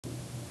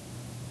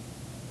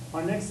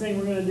Our next thing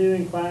we're going to do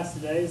in class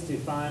today is to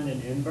find an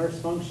inverse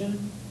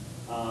function.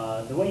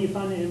 The way you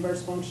find an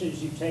inverse function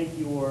is you take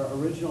your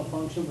original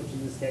function, which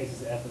in this case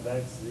is f of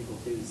x is equal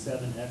to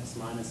 7x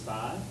minus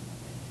 5.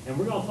 And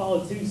we're going to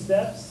follow two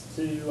steps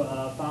to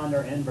find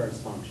our inverse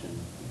function.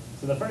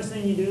 So the first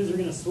thing you do is we're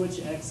going to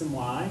switch x and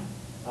y.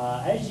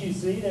 As you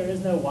see, there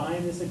is no y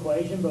in this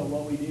equation, but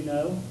what we do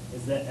know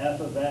is that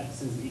f of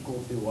x is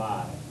equal to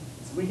y.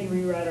 So we can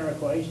rewrite our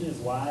equation as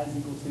y is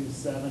equal to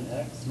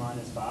 7x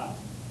minus 5.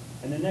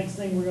 And the next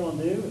thing we're going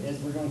to do is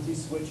we're going to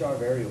switch our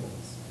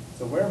variables.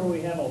 So wherever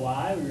we have a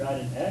y, we write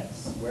an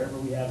x. Wherever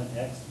we have an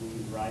x, we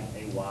write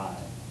a y.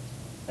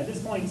 At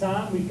this point in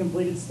time, we've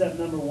completed step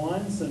number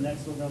 1. So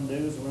next what we're going to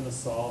do is we're going to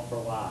solve for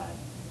y.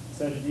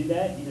 So to do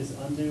that, you just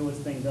undo what's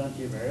being done to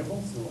your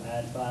variables. So we'll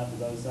add 5 to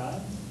both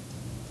sides.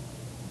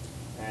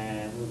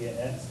 And we'll get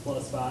x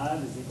plus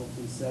 5 is equal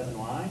to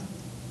 7y.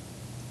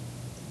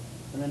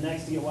 And then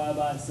next to get y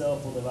by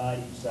itself, we'll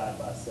divide each side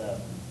by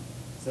 7.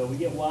 So we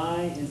get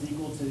y is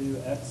equal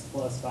to x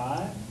plus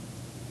 5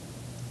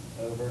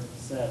 over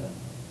 7.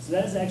 So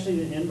that is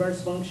actually the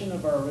inverse function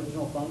of our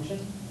original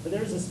function. But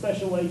there's a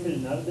special way to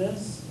denote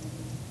this.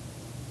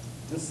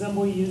 The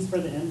symbol used for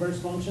the inverse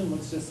function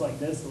looks just like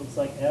this. It looks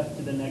like f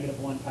to the negative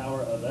 1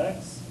 power of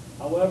x.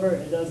 However,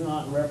 it does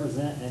not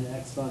represent an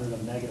exponent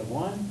of negative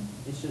 1.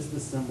 It's just the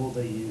symbol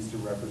they use to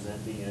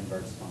represent the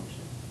inverse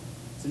function.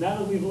 So now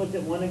that we've looked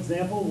at one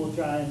example, we'll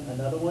try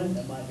another one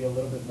that might be a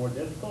little bit more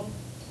difficult.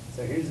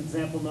 So here's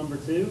example number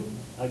 2.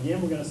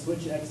 Again, we're going to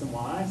switch x and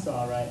y. So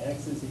I'll write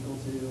x is equal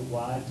to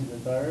y to the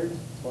third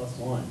plus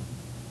 1.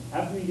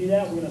 After we do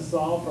that, we're going to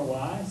solve for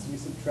y. So we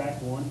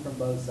subtract 1 from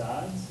both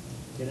sides.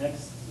 Get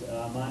x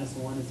minus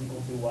 1 is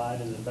equal to y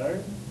to the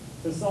third.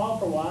 To solve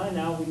for y,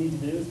 now what we need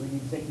to do is we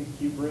need to take the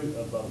cube root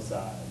of both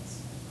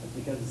sides. That's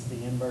because it's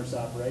the inverse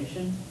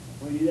operation.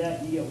 When we do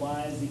that, you get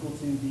y is equal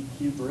to the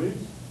cube root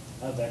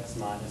of x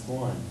minus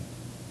 1.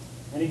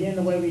 And again,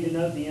 the way we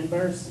denote the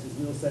inverse is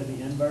we will say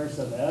the inverse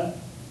of f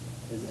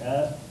is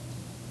f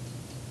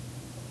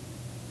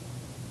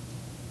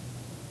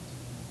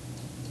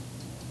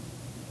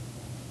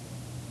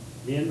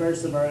the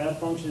inverse of our f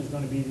function is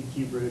going to be the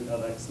cube root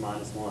of x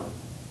minus 1.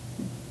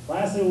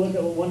 Lastly, we'll look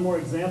at one more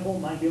example.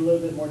 Might be a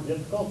little bit more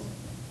difficult.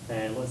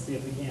 And let's see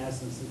if we can have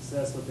some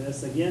success with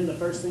this. Again, the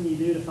first thing you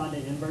do to find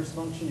an inverse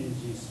function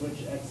is you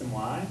switch x and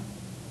y.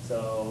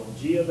 So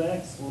g of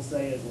x we'll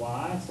say is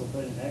y, so we'll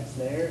put an x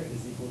there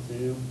is equal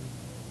to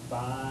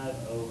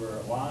 5 over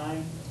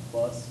y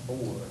plus 4.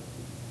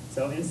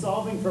 So in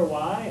solving for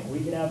y, we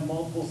can have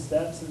multiple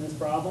steps in this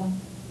problem,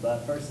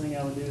 but first thing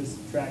I would do is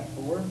subtract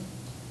 4.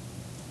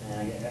 And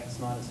I get x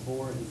minus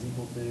 4 is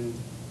equal to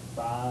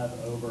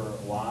 5 over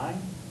y.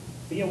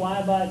 To get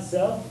y by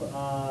itself,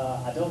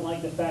 I don't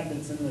like the fact that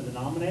it's in the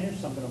denominator,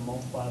 so I'm going to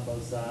multiply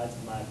both sides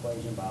of my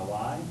equation by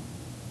y.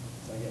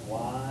 So I get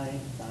y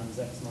times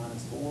x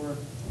minus 4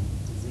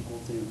 is equal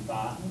to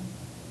 5.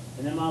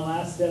 And then my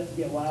last step to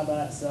get y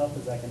by itself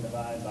is I can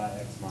divide by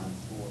x minus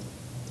 4.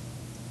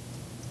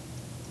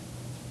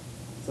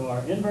 So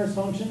our inverse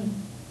function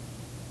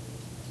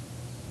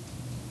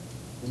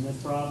in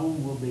this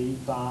problem will be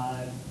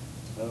 5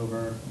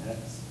 over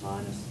x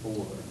minus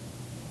 4.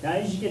 Now,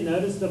 as you can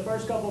notice, the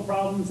first couple of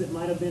problems, it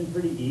might have been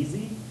pretty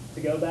easy to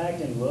go back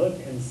and look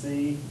and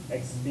see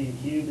x is being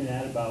cubed and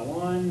added by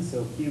 1,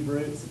 so cube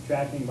root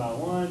subtracting by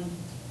 1.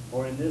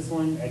 Or in this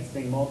one, x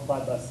being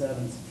multiplied by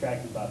 7,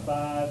 subtracted by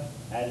 5,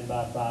 added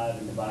by 5,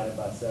 and divided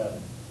by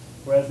 7.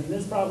 Whereas in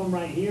this problem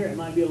right here, it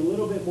might be a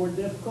little bit more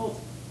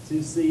difficult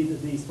to see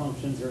that these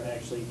functions are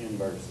actually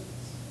inverses.